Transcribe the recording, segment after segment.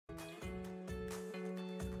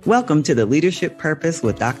Welcome to the Leadership Purpose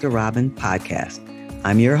with Dr. Robin podcast.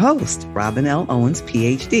 I'm your host, Robin L. Owens,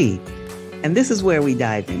 PhD, and this is where we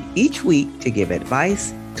dive in each week to give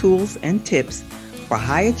advice, tools, and tips for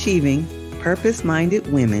high-achieving,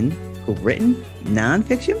 purpose-minded women who've written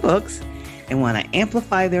nonfiction books and want to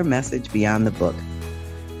amplify their message beyond the book.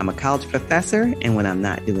 I'm a college professor, and when I'm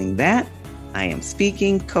not doing that, I am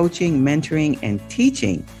speaking, coaching, mentoring, and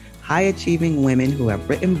teaching high-achieving women who have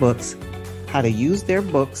written books how to use their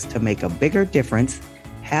books to make a bigger difference,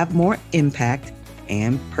 have more impact,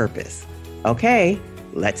 and purpose. Okay,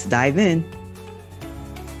 let's dive in.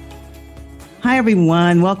 Hi,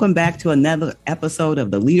 everyone. Welcome back to another episode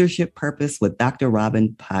of the Leadership Purpose with Dr. Robin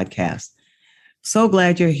podcast. So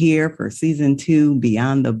glad you're here for season 2,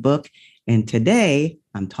 Beyond the Book. And today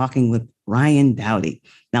I'm talking with Ryann Dowdy.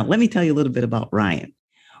 Now, let me tell you a little bit about Ryann.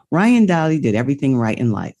 Ryann Dowdy did everything right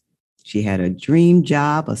in life. She had a dream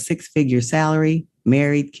job, a 6-figure salary,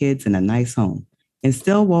 married, kids, and a nice home, and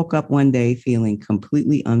still woke up one day feeling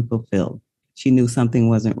completely unfulfilled. She knew something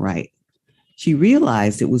wasn't right. She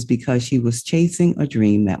realized it was because she was chasing a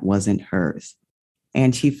dream that wasn't hers.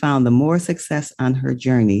 And she found the more success on her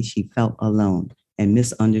journey, she felt alone and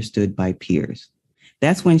misunderstood by peers.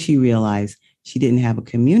 That's when she realized she didn't have a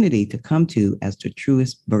community to come to as the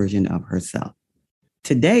truest version of herself.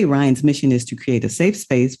 Today, Ryan's mission is to create a safe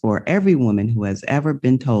space for every woman who has ever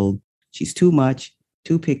been told she's too much,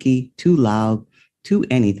 too picky, too loud, too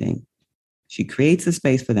anything. She creates a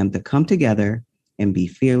space for them to come together and be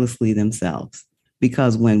fearlessly themselves.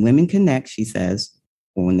 Because when women connect, she says,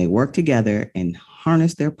 or when they work together and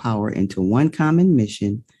harness their power into one common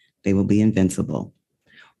mission, they will be invincible.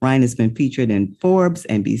 Ryann has been featured in Forbes,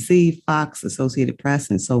 NBC, Fox, Associated Press,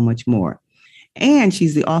 and so much more. And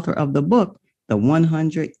she's the author of the book, The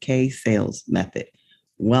 100K Sales Method.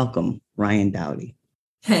 Welcome, Ryann Dowdy.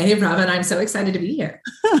 Hey, Robin, I'm so excited to be here.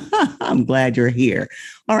 I'm glad you're here.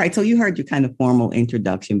 All right, so you heard your kind of formal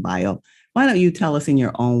introduction bio. Why don't you tell us in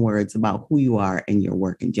your own words about who you are and your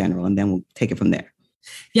work in general, and then we'll take it from there.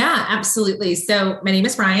 Yeah, absolutely. So my name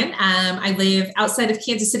is Ryann. I live outside of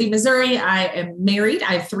Kansas City, Missouri. I am married.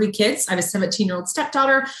 I have 3 kids. I have a 17-year-old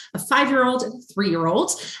stepdaughter, a 5-year-old, and a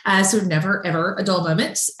 3-year-old. So never, ever a dull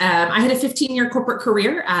moment. I had a 15-year corporate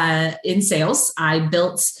career in sales. I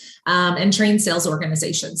built and trained sales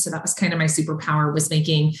organizations. So that was kind of my superpower, was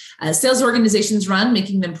making sales organizations run,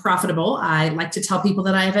 making them profitable. I like to tell people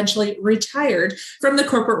that I eventually retired from the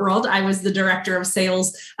corporate world. I was the director of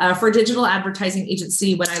sales for a digital advertising agency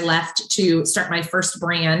when I left to start my first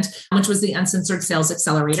brand, which was the Uncensored Sales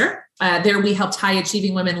Accelerator. There we helped high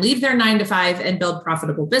achieving women leave their 9-to-5 and build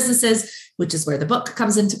profitable businesses, which is where the book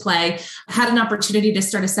comes into play. Had an opportunity to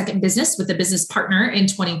start a second business with a business partner in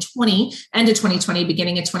 2020, end of 2020,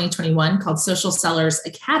 beginning of 2021, called Social Sellers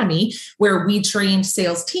Academy, where we trained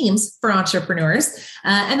sales teams for entrepreneurs.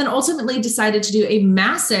 And then ultimately decided to do a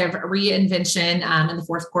massive reinvention in the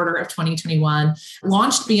fourth quarter of 2021,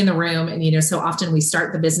 launched Be in the Room. And, so often we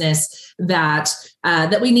start the business that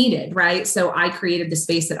we needed, right? So I created the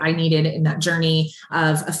space that I needed in that journey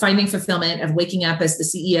of finding fulfillment, of waking up as the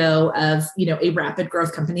CEO of, a rapid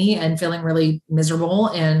growth company and feeling really miserable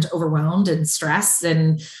and overwhelmed and stressed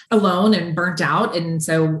and alone and burnt out. And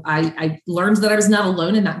so I learned that I was not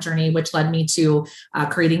alone in that journey, which led me to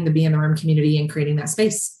creating the Be in the Room community and creating that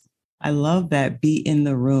space. I love that. Be in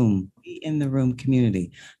the room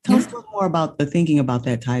community. Tell us a little more about the thinking about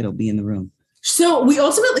that title, Be in the Room. So we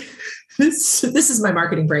ultimately, this is my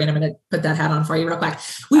marketing brain. I'm going to put that hat on for you real quick.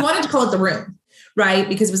 We wanted to call it The Room, right?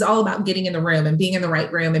 Because it was all about getting in the room and being in the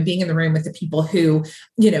right room and being in the room with the people who,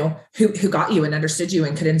 who got you and understood you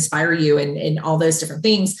and could inspire you and all those different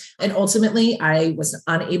things. And ultimately I was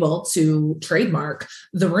unable to trademark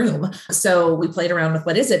The Room. So we played around with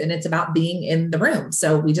what is it? And it's about being in the room.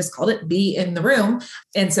 So we just called it Be in the Room.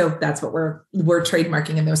 And so that's what we're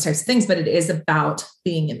trademarking and those types of things, but it is about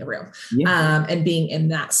being in the room and being in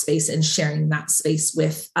that space and sharing that space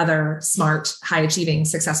with other smart, high achieving,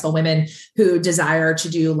 successful women who desire to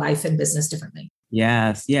do life and business differently.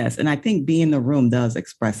 Yes. And I think Be in the Room does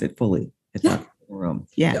express it fully. It's a room.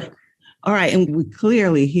 Yeah. All right. And we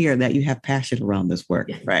clearly hear that you have passion around this work,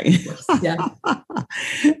 right? Yeah.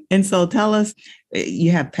 And so tell us, you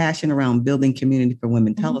have passion around building community for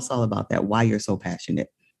women. Tell us all about that, why you're so passionate.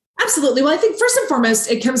 Absolutely. Well, I think first and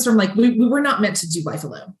foremost, it comes from we were not meant to do life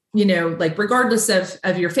alone, regardless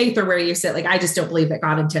of your faith or where you sit. I just don't believe that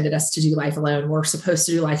God intended us to do life alone. We're supposed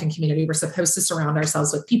to do life in community. We're supposed to surround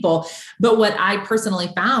ourselves with people. But what I personally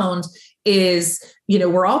found is,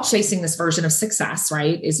 we're all chasing this version of success,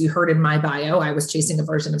 right? As you heard in my bio, I was chasing a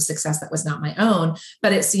version of success that was not my own.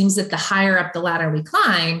 But it seems that the higher up the ladder we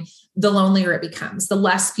climb, the lonelier it becomes, the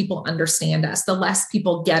less people understand us, the less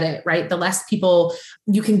people get it, right? The less people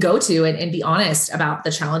you can go to and be honest about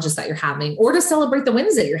the challenges that you're having, or to celebrate the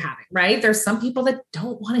wins that you're having, right? There's some people that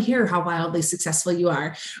don't want to hear how wildly successful you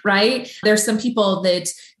are, right? There's some people that,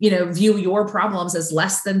 view your problems as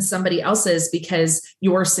less than somebody else's because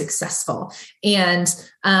you're successful. And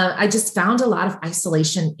I just found a lot of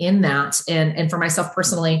isolation in that. And for myself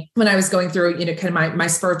personally, when I was going through, kind of my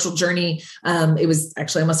spiritual journey, it was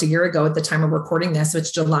actually almost a year ago at the time of recording this,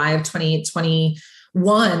 which July of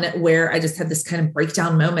 2021, where I just had this kind of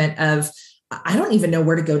breakdown moment of, I don't even know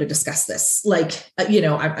where to go to discuss this. Like,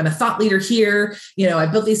 I'm a thought leader here. I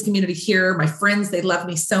built this community here. My friends, they love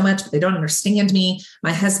me so much, but they don't understand me.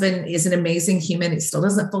 My husband is an amazing human. He still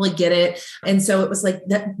doesn't fully get it. And so it was like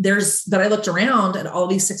that I looked around at all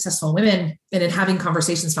these successful women, and in having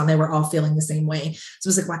conversations found they were all feeling the same way. So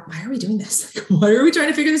it was like, why are we doing this? Why are we trying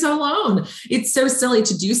to figure this out alone? It's so silly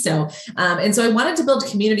to do so. And so I wanted to build a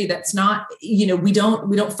community that's not, we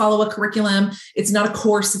don't follow a curriculum. It's not a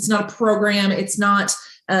course. It's not a program. It's not,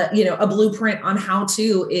 a blueprint on how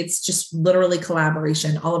to. It's just literally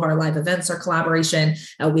collaboration. All of our live events are collaboration.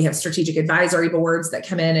 We have strategic advisory boards that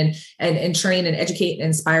come in and train and educate and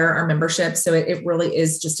inspire our membership. So it really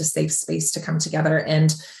is just a safe space to come together.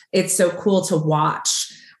 And it's so cool to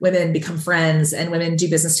watch women become friends, and women do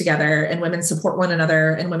business together, and women support one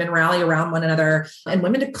another, and women rally around one another, and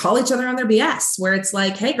women to call each other on their BS, where it's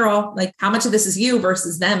like, hey girl, like how much of this is you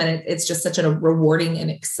versus them? And it's just such a rewarding and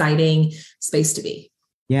exciting space to be.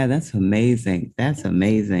 Yeah, that's amazing. That's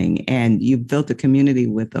amazing. And you've built a community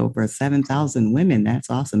with over 7,000 women. That's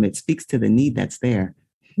awesome. It speaks to the need that's there.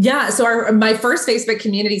 Yeah. So my first Facebook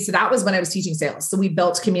community, so that was when I was teaching sales. So we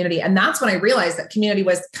built community. And that's when I realized that community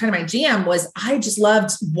was kind of my jam. Was I just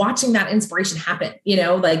loved watching that inspiration happen.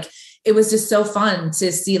 Like it was just so fun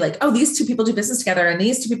to see like, oh, these two people do business together, and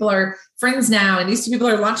these two people are friends now, and these two people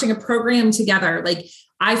are launching a program together. Like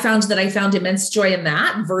I found immense joy in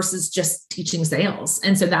that versus just teaching sales.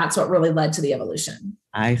 And so that's what really led to the evolution.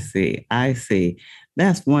 I see.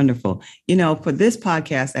 That's wonderful. For this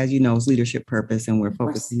podcast, as you know, is Leadership Purpose, and we're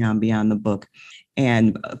focusing on Beyond the Book.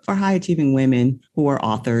 And for high achieving women who are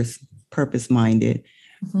authors, purpose-minded,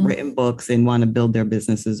 written books, and want to build their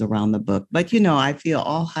businesses around the book. But, I feel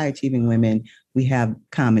all high achieving women, we have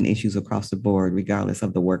common issues across the board, regardless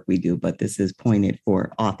of the work we do. But this is pointed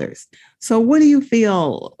for authors. So what do you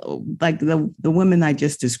feel like the women I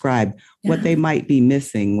just described, what they might be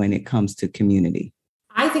missing when it comes to community?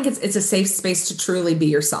 I think it's a safe space to truly be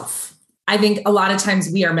yourself. I think a lot of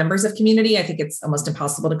times we are members of community. I think it's almost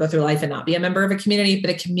impossible to go through life and not be a member of a community,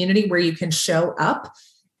 but a community where you can show up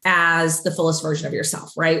as the fullest version of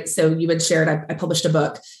yourself, right? So you had shared, I published a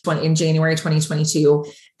book in January 2022,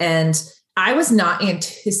 and I was not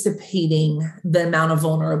anticipating the amount of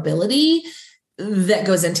vulnerability that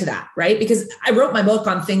goes into that, right? Because I wrote my book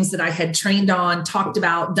on things that I had trained on, talked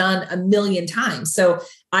about, done a million times. So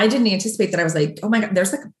I didn't anticipate that. I was like, oh my God,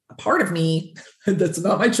 there's like a part of me that's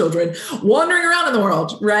not my children wandering around in the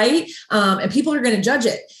world, right? And people are going to judge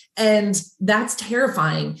it. And that's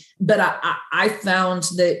terrifying. But I found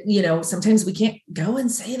that, sometimes we can't go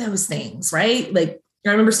and say those things, right? Like I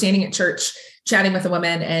remember standing at church chatting with a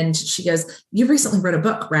woman, and she goes, you recently wrote a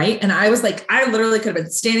book, right? And I was like, I literally could have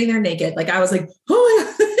been standing there naked. Like I was like, oh my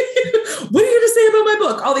God, what are you going to say about my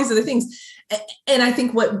book? All these other things. And I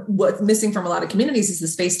think what's missing from a lot of communities is the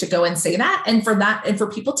space to go and say that. And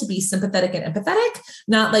for people to be sympathetic and empathetic,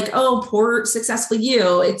 not like, oh, poor successful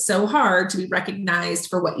you. It's so hard to be recognized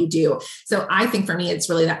for what you do. So I think for me, it's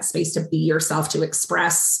really that space to be yourself, to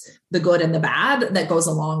express the good and the bad that goes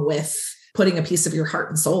along with putting a piece of your heart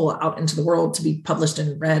and soul out into the world to be published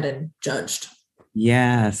and read and judged.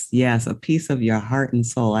 Yes, a piece of your heart and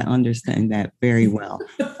soul. I understand that very well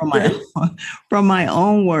from my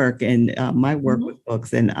own work and my work with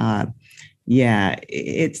books. And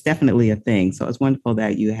it's definitely a thing. So it's wonderful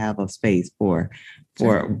that you have a space for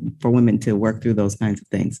women to work through those kinds of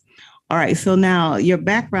things. All right. So now your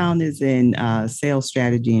background is in sales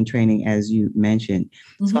strategy and training, as you mentioned.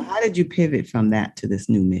 So how did you pivot from that to this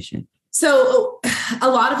new mission? So a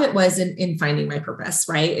lot of it was in finding my purpose,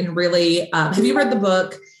 right? And really, have you read the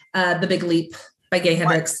book, The Big Leap by Gay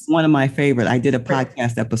Hendricks? One of my favorite. I did a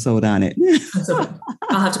podcast episode on it. So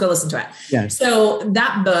I'll have to go listen to it. Yes. So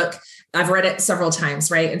that book, I've read it several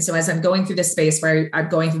times, right? And so as I'm going through this space where I'm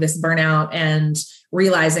going through this burnout and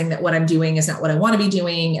realizing that what I'm doing is not what I want to be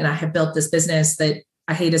doing, and I have built this business that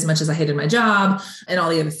I hate as much as I hated my job and all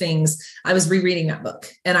the other things. I was rereading that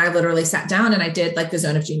book, and I literally sat down and I did like the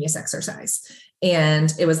zone of genius exercise.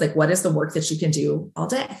 And it was like, what is the work that you can do all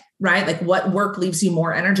day, right? Like what work leaves you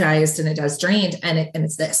more energized and it does drained? And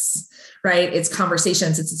it's this, right? It's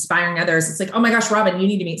conversations, it's inspiring others. It's like, oh my gosh, Robin, you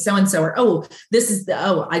need to meet so-and-so, or,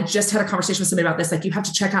 I just had a conversation with somebody about this. Like, you have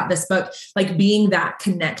to check out this book, like being that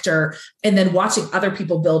connector, and then watching other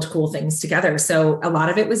people build cool things together. So a lot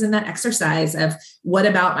of it was in that exercise of what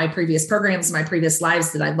about my previous programs, my previous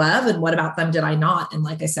lives did I love, and what about them did I not? And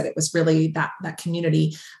like I said, it was really that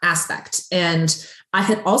community aspect. And I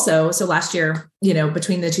had also, so last year,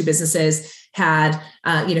 between the two businesses had,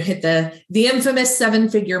 hit the infamous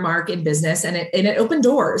 7-figure mark in business, and it opened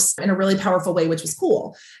doors in a really powerful way, which was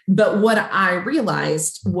cool. But what I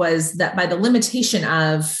realized was that by the limitation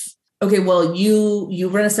of, okay, well, you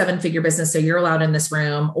run a 7-figure business, so you're allowed in this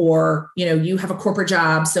room, or, you have a corporate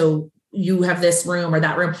job, so you have this room or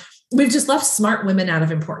that room. We've just left smart women out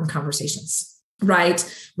of important conversations,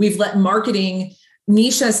 right? We've let marketing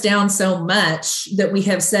niche us down so much that we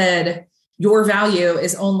have said, your value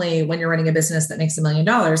is only when you're running a business that makes $1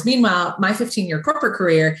 million. Meanwhile, my 15-year corporate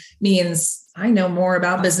career means I know more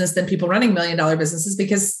about business than people running $1 million businesses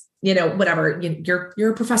because, whatever,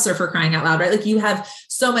 you're a professor, for crying out loud, right? Like, you have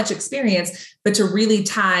so much experience, but to really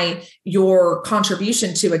tie your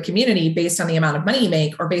contribution to a community based on the amount of money you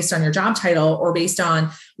make, or based on your job title, or based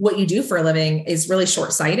on what you do for a living is really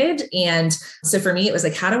short-sighted. And so for me, it was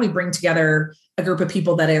like, how do we bring together a group of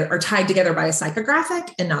people that are tied together by a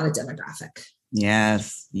psychographic and not a demographic?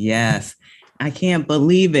 Yes. Yes. I can't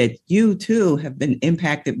believe it. You too have been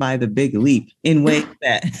impacted by the big leap in ways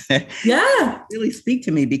that really speak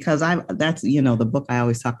to me, because that's the book I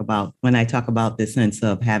always talk about when I talk about this sense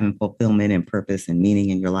of having fulfillment and purpose and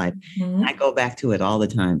meaning in your life. Mm-hmm. I go back to it all the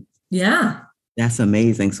time. Yeah. That's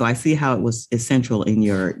amazing. So I see how it was essential in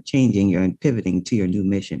your changing, your pivoting to your new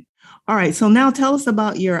mission. All right. So now tell us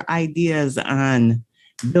about your ideas on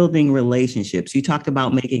building relationships. You talked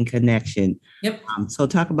about making connection. Yep. So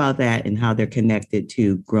talk about that and how they're connected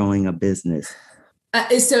to growing a business.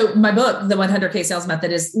 So my book, The 100K Sales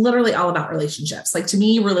Method, is literally all about relationships. Like, to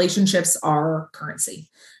me, relationships are currency,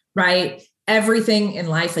 right? Everything in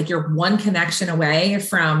life, like, you're one connection away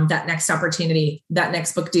from that next opportunity, that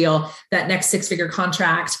next book deal, that next 6-figure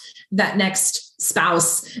contract, that next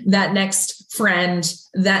spouse, that next friend,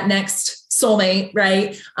 that next soulmate,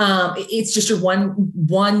 right? It's just your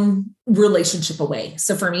one relationship away.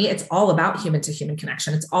 So for me, it's all about human to human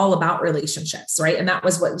connection. It's all about relationships, right? And that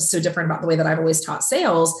was what was so different about the way that I've always taught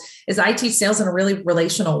sales, is I teach sales in a really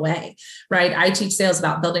relational way, right? I teach sales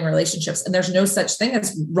about building relationships, and there's no such thing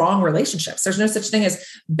as wrong relationships. There's no such thing as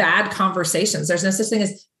bad conversations. There's no such thing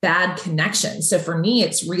as bad connection. So for me,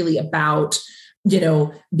 it's really about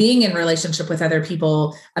being in relationship with other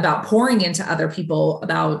people, about pouring into other people,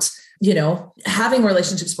 about, having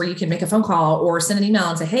relationships where you can make a phone call or send an email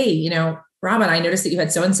and say, hey, Robin, I noticed that you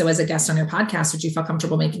had so-and-so as a guest on your podcast. Would you feel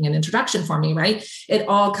comfortable making an introduction for me? Right. It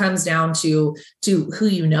all comes down to who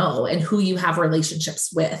you know and who you have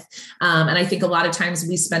relationships with. And I think a lot of times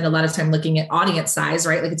we spend a lot of time looking at audience size,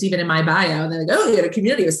 right? Like, it's even in my bio. And they're like, oh, you had a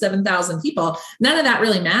community of 7,000 people. None of that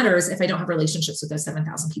really matters if I don't have relationships with those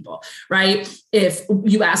 7,000 people, right? If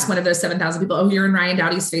you ask one of those 7,000 people, oh, you're in Ryann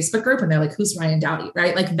Dowdy's Facebook group. And they're like, who's Ryann Dowdy?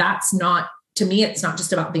 Right? Like, that's not, to me, it's not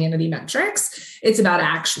just about vanity metrics. It's about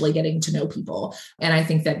actually getting to know people. And I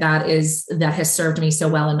think that has served me so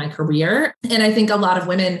well in my career. And I think a lot of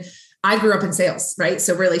women, I grew up in sales, right?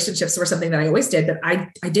 So relationships were something that I always did, but I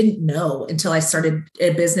didn't know until I started a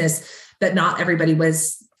business that not everybody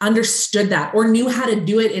understood that or knew how to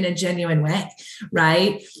do it in a genuine way,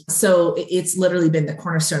 right? So it's literally been the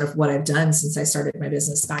cornerstone of what I've done since I started my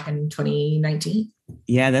business back in 2019.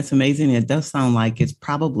 Yeah, that's amazing. It does sound like it's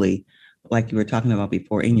probably, like you were talking about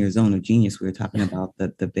before, in your zone of genius, we were talking about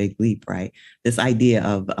the big leap, right? This idea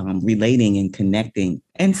of relating and connecting.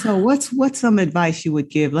 And so what's some advice you would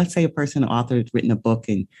give? Let's say a person, author, has written a book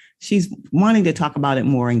and she's wanting to talk about it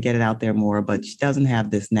more and get it out there more, but she doesn't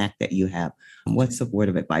have this knack that you have. What's the word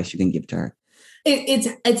of advice you can give to her?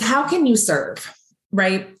 It's how can you serve,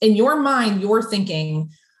 right? In your mind, you're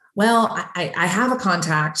thinking, well, I have a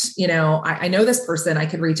contact, I know this person I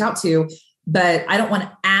could reach out to, but I don't want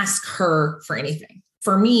to ask her for anything.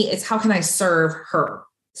 For me, it's how can I serve her?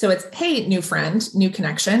 So it's, hey, new friend, new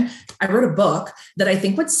connection. I wrote a book that I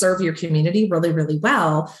think would serve your community really, really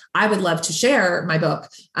well. I would love to share my book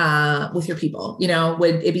with your people.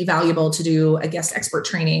 Would it be valuable to do a guest expert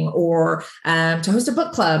training or to host a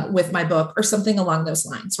book club with my book or something along those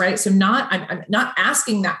lines, right? So I'm not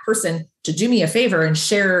asking that person to do me a favor and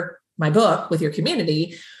share my book with your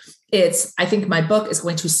community. I think my book is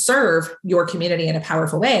going to serve your community in a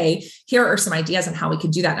powerful way. Here are some ideas on how we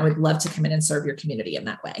could do that. And I would love to come in and serve your community in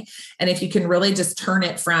that way. And if you can really just turn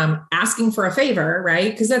it from asking for a favor,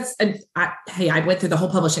 right? Because I went through the whole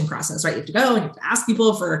publishing process, right? You have to go and you have to ask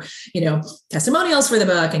people for, testimonials for the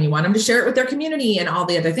book, and you want them to share it with their community and all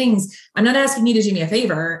the other things. I'm not asking you to do me a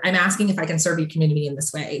favor. I'm asking if I can serve your community in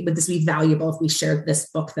this way. Would this be valuable if we shared this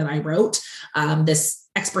book that I wrote, this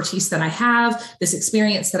expertise that I have, this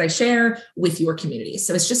experience that I share with your community?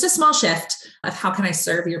 So it's just a small shift of how can I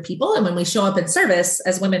serve your people? And when we show up in service,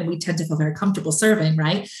 as women, we tend to feel very comfortable serving,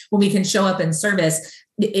 right? When we can show up in service,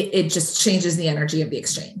 it just changes the energy of the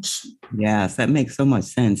exchange. Yes, that makes so much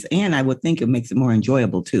sense. And I would think it makes it more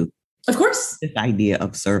enjoyable too. Of course. This idea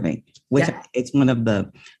of serving, which it's one of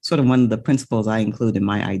the principles I include in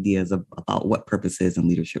my ideas about what purpose is and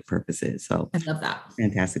leadership purpose is. So I love that.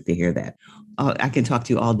 Fantastic to hear that. I can talk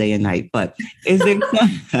to you all day and night, but is there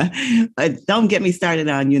don't get me started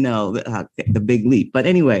on, the big leap. But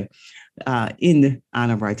anyway, in the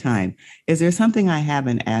honor of our time, is there something I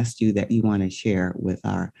haven't asked you that you want to share with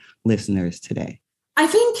our listeners today? I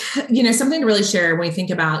think, something to really share when we think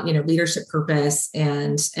about, leadership purpose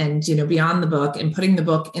and beyond the book and putting the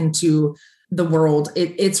book into the world,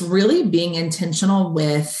 it's really being intentional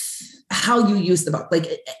with how you use the book. Like,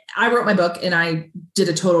 I wrote my book and I did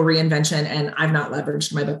a total reinvention, and I've not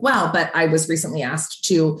leveraged my book well, but I was recently asked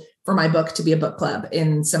for my book to be a book club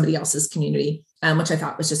in somebody else's community, which I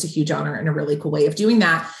thought was just a huge honor and a really cool way of doing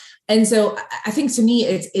that. And so I think to me,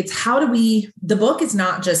 it's how do the book is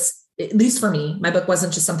not just, at least for me, my book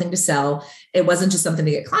wasn't just something to sell. It wasn't just something to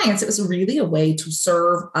get clients. It was really a way to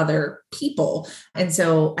serve other people. And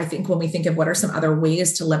so I think when we think of what are some other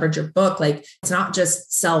ways to leverage your book, like, it's not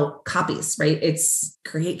just sell copies, right? It's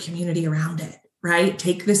create community around it, right?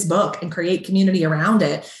 Take this book and create community around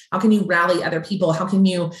it. How can you rally other people? How can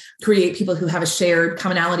you create people who have a shared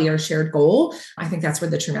commonality or a shared goal? I think that's where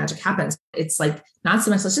the true magic happens. It's like, not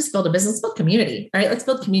so much, let's just build a business, let's build community, right? Let's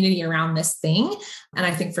build community around this thing. And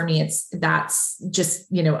I think for me, that's just,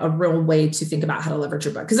 a real way to think about how to leverage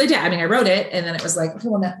your book. Because I wrote it, and then it was like, okay,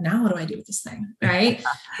 well, now what do I do with this thing, right?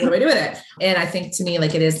 What do I do with it? And I think to me,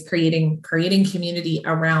 like, it is creating community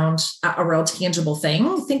around a real tangible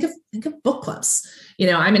thing. Think of book clubs.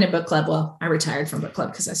 I'm in a book club. Well, I retired from book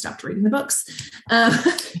club because I stopped reading the books.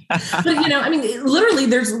 But, literally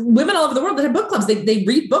there's women all over the world that have book clubs. They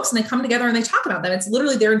read books and they come together and they talk about them. It's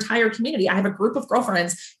literally their entire community. I have a group of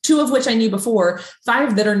girlfriends, 2 of which I knew before,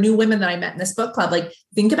 5 that are new women that I met in this book club. Like,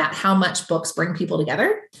 think about how much books bring people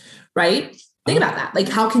together, right? Think about that. Like,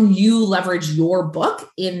 how can you leverage your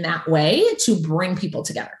book in that way to bring people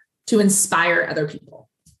together, to inspire other people?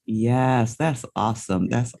 Yes, that's awesome.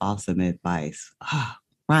 That's awesome advice.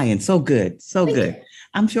 Ryann, so good. So good.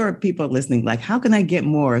 I'm sure people are listening, like, how can I get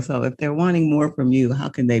more? So if they're wanting more from you, how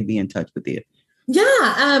can they be in touch with you?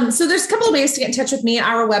 Yeah. So there's a couple of ways to get in touch with me.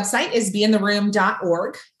 Our website is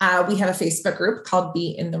beintheroom.org. We have a Facebook group called Be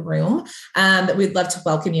in the Room that we'd love to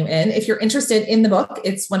welcome you in. If you're interested in the book,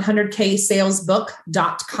 it's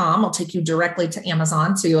 100ksalesbook.com. I'll take you directly to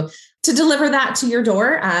Amazon to deliver that to your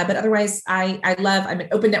door. But otherwise, I'm an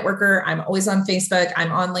open networker. I'm always on Facebook.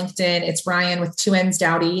 I'm on LinkedIn. It's Ryann with 2 N's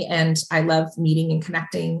Dowdy. And I love meeting and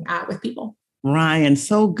connecting with people. Ryann,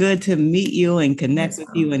 so good to meet you and connect with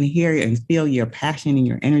you and hear and feel your passion and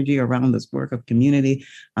your energy around this work of community.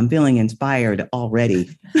 I'm feeling inspired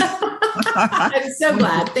already. I'm so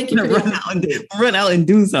glad. Thank you for run out and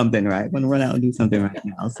do something, right? I'm going to run out and do something right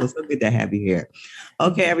now. So good to have you here.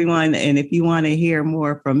 Okay, everyone. And if you want to hear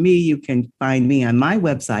more from me, you can find me on my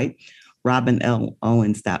website,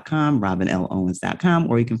 robinlowens.com,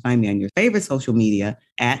 or you can find me on your favorite social media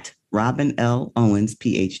at Robin L. Owens,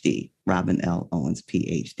 PhD, Robin L. Owens,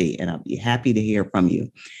 PhD. And I'll be happy to hear from you.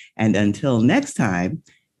 And until next time,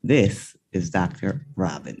 this is Dr.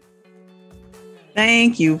 Robin.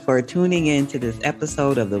 Thank you for tuning in to this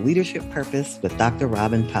episode of the Leadership Purpose with Dr.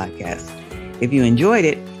 Robin podcast. If you enjoyed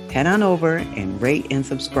it, head on over and rate and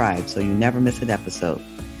subscribe so you never miss an episode.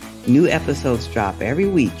 New episodes drop every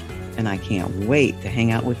week, and I can't wait to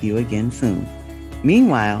hang out with you again soon.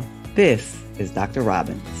 Meanwhile, this is Dr.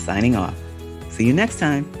 Robin signing off. See you next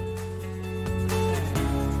time.